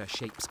potter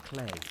shapes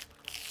clay.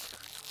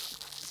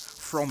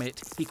 From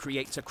it, he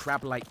creates a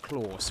crab-like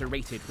claw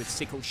serrated with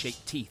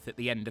sickle-shaped teeth at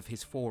the end of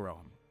his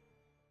forearm.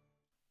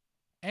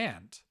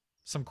 And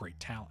some great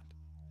talent.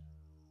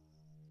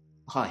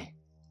 Hi,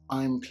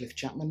 I'm Cliff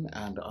Chapman,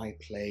 and I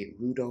play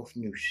Rudolph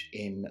Noosh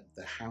in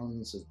The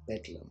Hounds of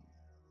Bedlam.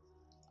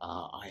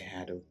 I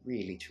had a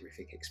really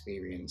terrific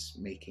experience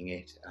making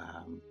it.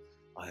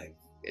 I've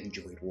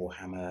enjoyed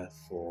Warhammer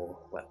for,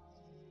 well,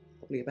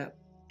 probably about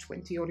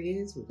 20 odd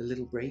years with a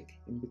little break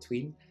in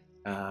between.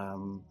 30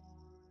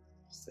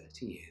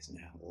 years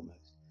now,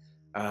 almost.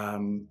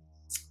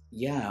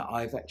 Yeah,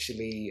 I've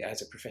actually,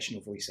 as a professional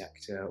voice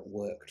actor,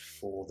 worked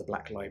for the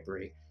Black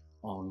Library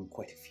on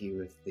quite a few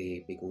of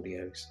the big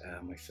audios.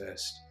 My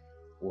first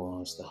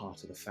was The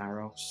Heart of the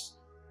Pharos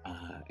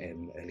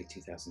in early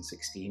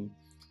 2016,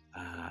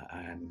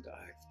 and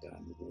I've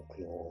done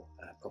Warclaw,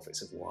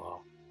 Prophets of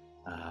War,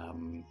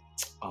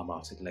 Our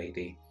Martyred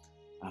Lady.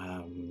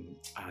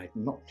 I'd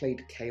not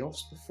played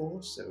Chaos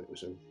before, so it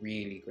was a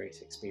really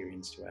great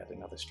experience to add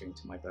another string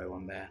to my bow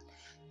on there.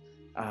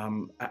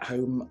 At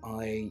home,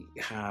 I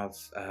have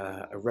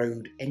a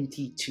Rode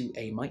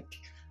NT2A mic.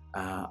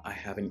 I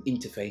have an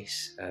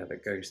interface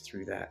that goes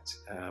through that,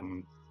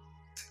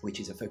 which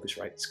is a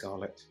Focusrite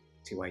Scarlett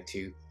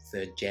 2i2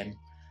 3rd Gen,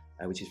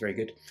 which is very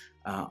good.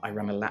 I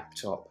run a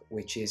laptop,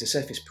 which is a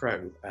Surface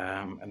Pro,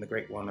 and the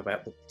great one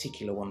about the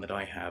particular one that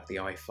I have, the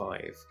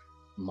i5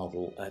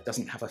 model,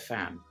 doesn't have a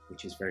fan,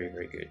 which is very,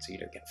 very good, so you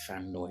don't get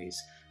fan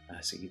noise,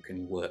 so you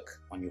can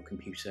work on your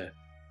computer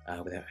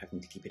without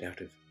having to keep it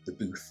out of the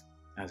booth,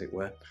 as it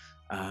were.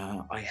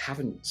 I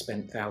haven't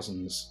spent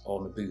thousands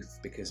on a booth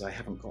because I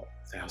haven't got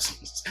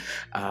thousands.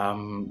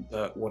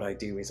 But what I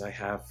do is I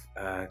have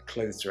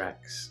clothes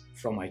racks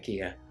from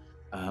IKEA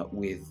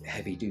with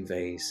heavy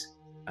duvets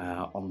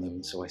on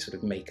them. So I sort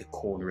of make a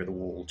corner of the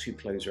wall, 2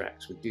 clothes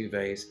racks with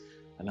duvets,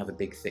 another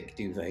big thick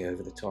duvet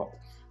over the top.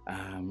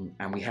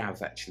 And we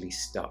have actually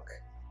stuck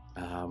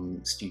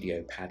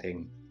studio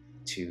padding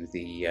to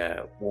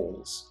the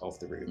walls of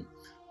the room.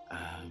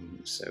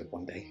 So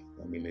one day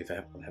when we move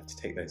out, we'll have to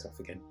take those off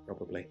again,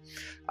 probably.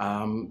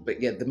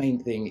 But yeah, the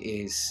main thing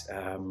is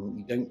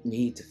you don't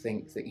need to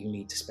think that you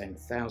need to spend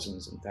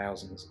thousands and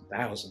thousands and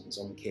thousands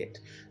on kit.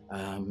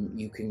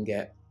 You can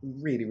get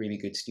really, really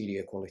good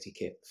studio quality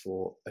kit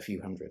for a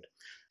few hundred.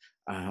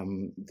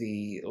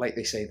 Like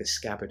they say, the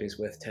scabbard is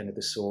worth 10 of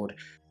the sword.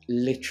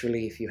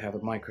 Literally, if you have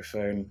a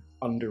microphone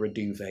under a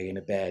duvet in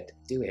a bed,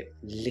 do it.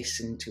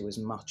 Listen to as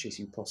much as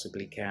you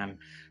possibly can.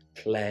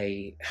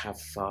 Play, have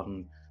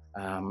fun.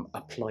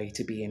 Apply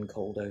to be in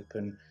Cold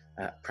Open,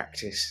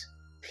 practice,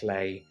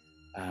 play.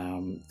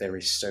 There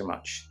is so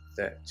much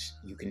that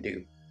you can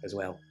do as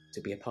well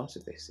to be a part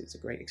of this. It's a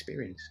great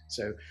experience.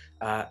 So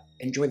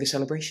enjoy the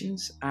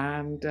celebrations,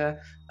 and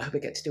I hope I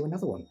get to do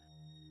another one.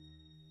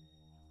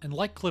 And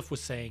like Cliff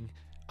was saying,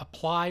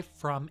 apply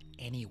from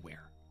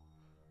anywhere.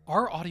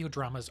 Our audio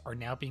dramas are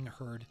now being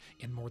heard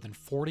in more than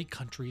 40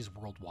 countries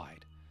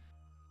worldwide.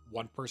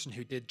 One person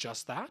who did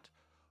just that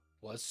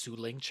was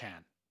Su-Ling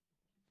Chan.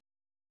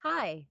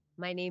 Hi,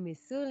 my name is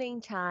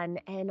Su-Ling Chan,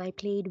 and I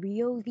played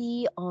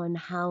Ryovi on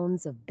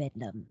Hounds of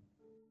Bedlam.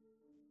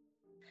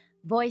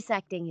 Voice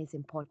acting is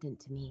important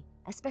to me,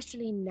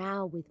 especially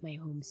now with my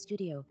home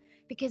studio,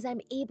 because I'm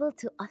able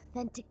to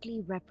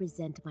authentically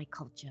represent my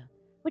culture,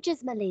 which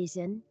is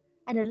Malaysian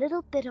and a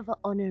little bit of an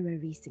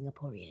honorary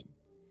Singaporean,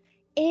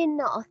 in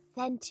an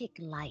authentic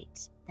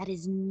light that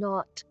is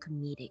not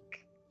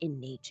comedic in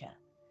nature.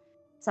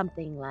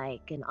 Something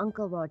like an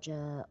Uncle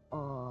Roger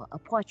or a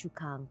Phua Chu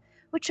Kang,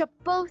 which are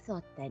both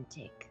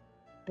authentic,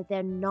 but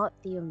they're not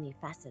the only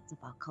facets of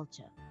our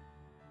culture.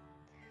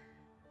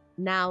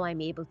 Now I'm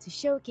able to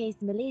showcase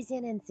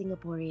Malaysian and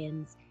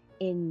Singaporeans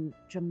in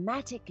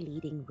dramatic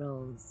leading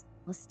roles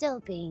while still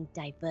being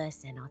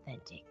diverse and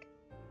authentic.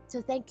 So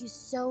thank you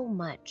so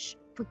much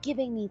for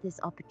giving me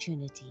this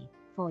opportunity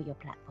for your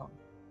platform.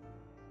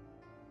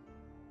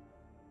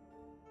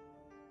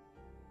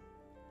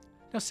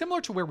 Now,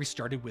 similar to where we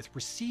started with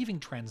receiving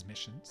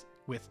transmissions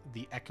with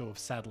the Echo of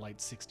Satellite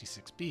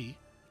 66B,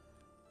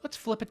 let's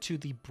flip it to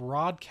the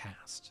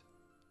broadcast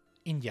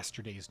in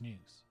yesterday's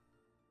news.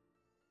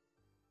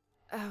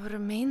 Our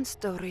main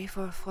story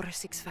for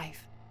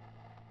 465.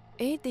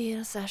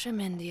 ADL Sasha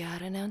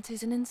Mendiar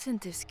announces an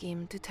incentive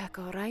scheme to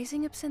tackle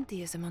rising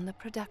absenteeism on the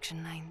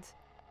production lines.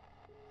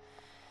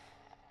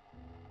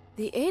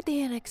 The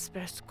ADL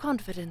expressed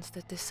confidence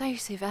that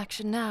decisive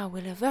action now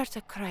will avert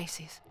a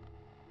crisis.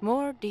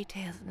 More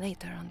details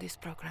later on this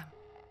program.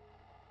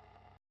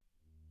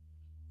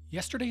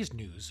 Yesterday's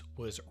news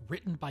was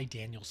written by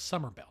Daniel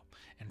Somerville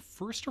and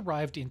first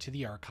arrived into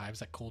the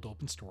archives at Cold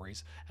Open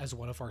Stories as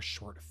one of our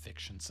short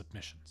fiction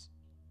submissions.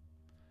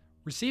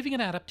 Receiving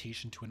an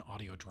adaptation to an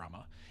audio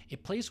drama,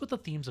 it plays with the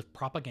themes of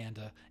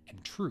propaganda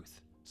and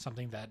truth,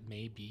 something that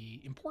may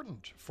be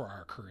important for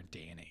our current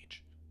day and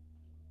age.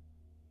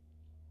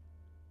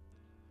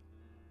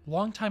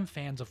 Longtime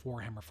fans of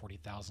Warhammer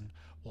 40,000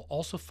 will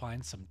also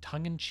find some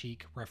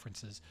tongue-in-cheek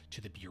references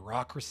to the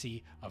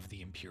bureaucracy of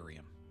the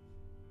Imperium.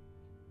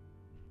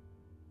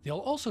 They'll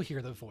also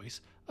hear the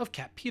voice of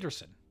Kat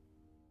Peterson.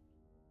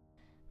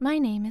 My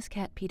name is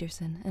Kat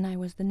Peterson, and I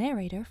was the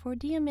narrator for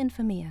Diem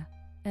Infamia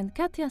and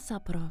Katya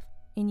Saparov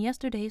in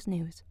yesterday's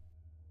news.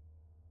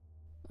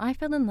 I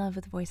fell in love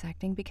with voice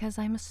acting because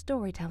I'm a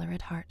storyteller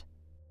at heart.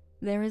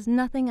 There is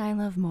nothing I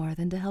love more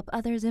than to help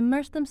others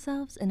immerse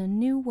themselves in a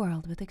new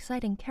world with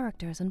exciting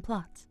characters and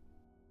plots.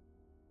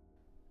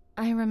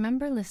 I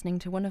remember listening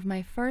to one of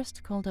my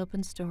first Cold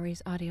Open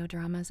Stories audio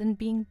dramas and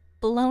being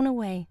blown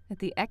away at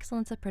the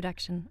excellence of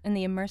production and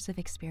the immersive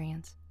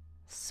experience.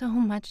 So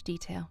much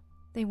detail.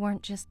 They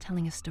weren't just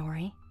telling a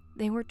story,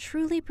 they were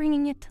truly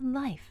bringing it to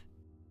life.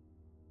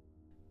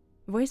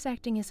 Voice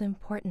acting is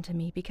important to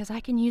me because I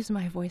can use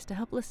my voice to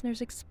help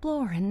listeners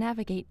explore and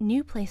navigate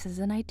new places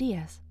and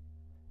ideas.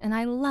 And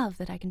I love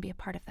that I can be a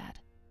part of that.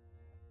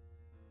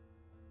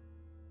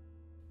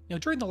 Now,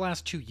 during the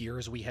last 2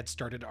 years, we had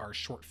started our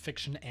short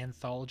fiction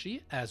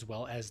anthology, as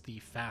well as the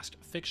fast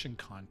fiction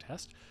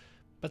contest,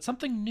 but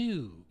something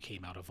new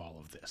came out of all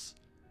of this: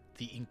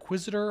 the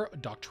Inquisitor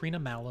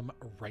Doctrina Malum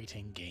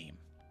writing game.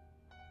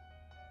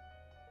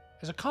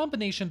 As a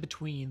combination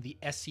between the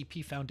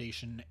SCP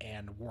Foundation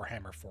and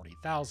Warhammer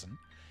 40,000,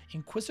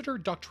 Inquisitor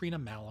Doctrina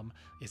Malum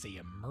is a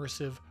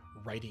immersive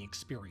writing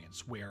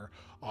experience where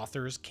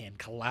authors can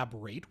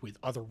collaborate with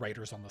other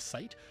writers on the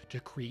site to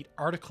create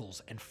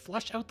articles and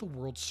flesh out the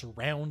world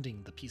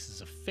surrounding the pieces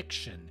of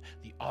fiction,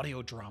 the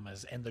audio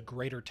dramas, and the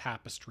greater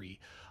tapestry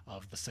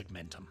of the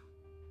Segmentum.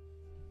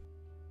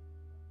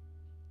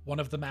 One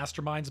of the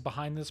masterminds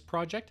behind this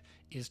project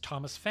is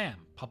Thomas Pham,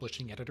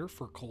 publishing editor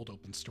for Cold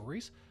Open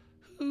Stories,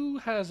 who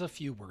has a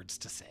few words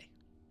to say.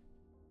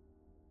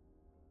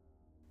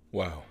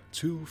 Wow,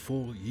 2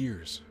 full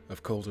years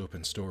of Cold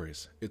Open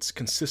Stories. It's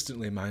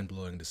consistently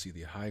mind-blowing to see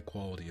the high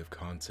quality of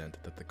content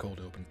that the Cold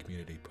Open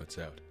community puts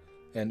out,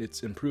 and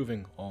it's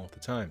improving all the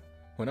time.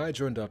 When I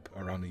joined up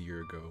around a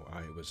year ago,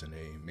 I was in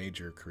a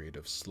major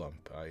creative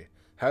slump. I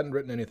hadn't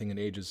written anything in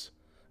ages,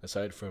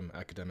 aside from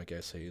academic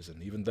essays,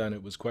 and even then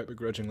it was quite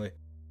begrudgingly.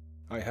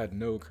 I had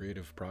no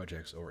creative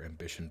projects or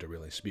ambition to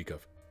really speak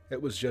of.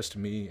 It was just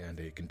me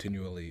and a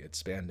continually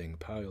expanding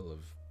pile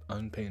of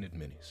unpainted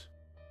minis.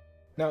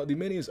 Now, the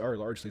minis are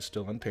largely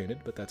still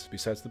unpainted, but that's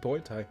besides the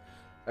point.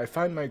 I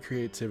find my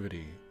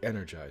creativity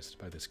energized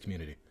by this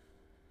community.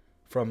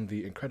 From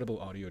the incredible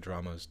audio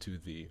dramas to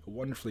the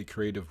wonderfully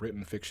creative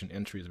written fiction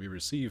entries we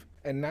receive,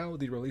 and now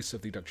the release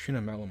of the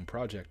Doctrina Malum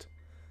project,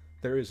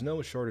 there is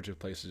no shortage of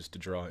places to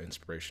draw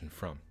inspiration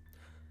from.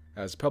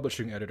 As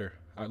publishing editor,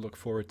 I look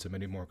forward to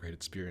many more great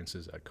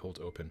experiences at Cold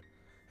Open,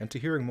 and to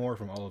hearing more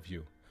from all of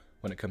you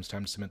when it comes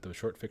time to submit those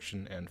short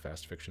fiction and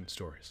fast fiction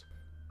stories.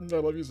 I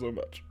love you so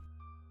much.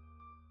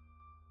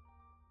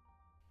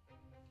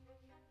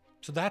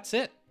 So that's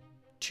it.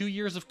 2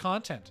 years of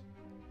content.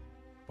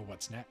 But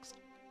what's next?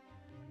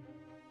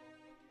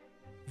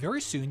 Very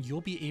soon,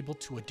 you'll be able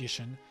to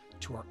audition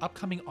to our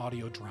upcoming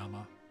audio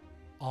drama,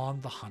 On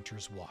the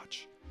Hunter's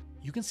Watch.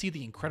 You can see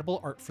the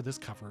incredible art for this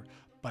cover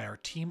by our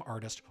team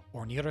artist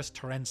Orniris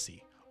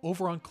Terenzi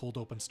over on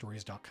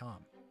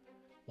coldopenstories.com.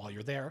 While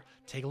you're there,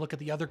 take a look at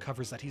the other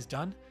covers that he's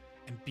done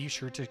and be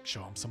sure to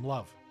show him some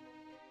love.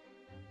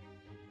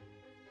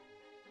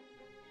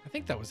 I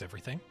think that was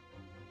everything.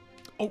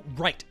 Oh,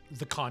 right,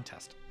 the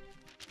contest.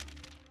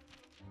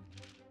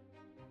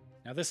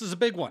 Now this is a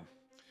big one.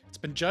 It's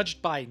been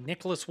judged by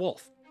Nicholas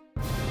Wolf.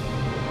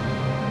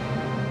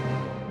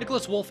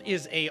 Nicholas Wolf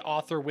is an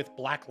author with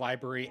Black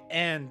Library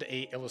and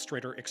an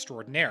illustrator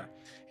extraordinaire,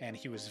 and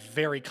he was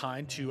very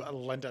kind to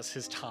lend us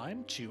his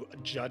time to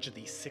judge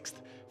the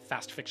 6th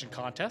Fast Fiction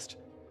Contest.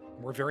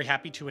 We're very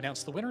happy to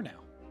announce the winner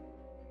now.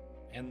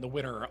 And the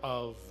winner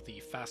of the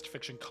Fast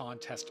Fiction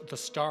Contest, The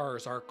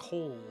Stars Are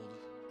Cold,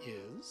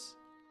 is...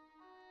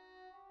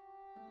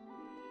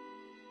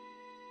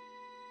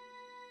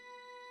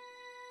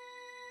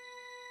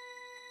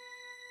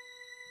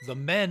 The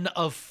Men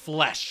of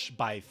Flesh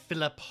by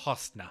Philip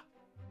Hostna.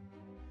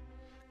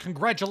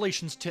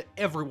 Congratulations to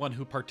everyone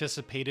who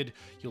participated.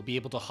 You'll be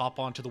able to hop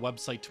onto the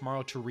website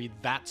tomorrow to read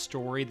that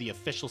story, the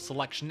official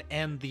selection,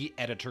 and the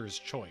editor's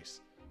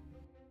choice.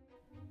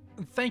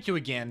 Thank you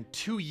again.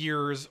 2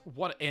 years.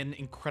 What an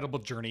incredible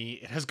journey.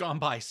 It has gone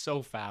by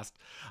so fast.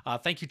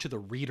 Thank you to the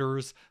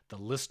readers, the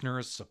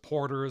listeners,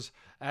 supporters,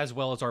 as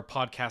well as our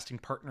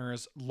podcasting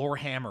partners,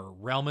 Lorehammer,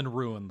 Realm and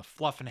Ruin, The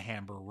Fluff and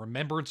Hammer,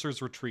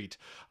 Remembrancer's Retreat,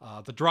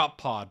 The Drop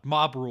Pod,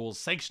 Mob Rules,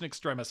 Sanction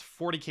Extremis,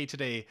 40K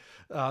Today,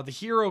 the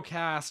Hero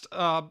Cast,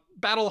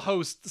 Battle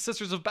Host, the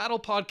Sisters of Battle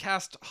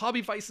Podcast,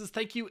 Hobby Vices.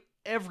 Thank you,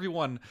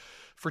 everyone,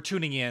 for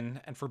tuning in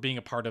and for being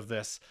a part of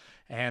this.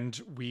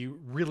 And we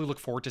really look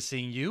forward to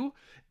seeing you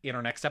in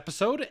our next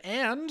episode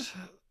and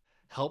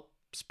help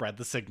spread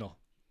the signal.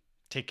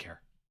 Take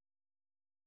care.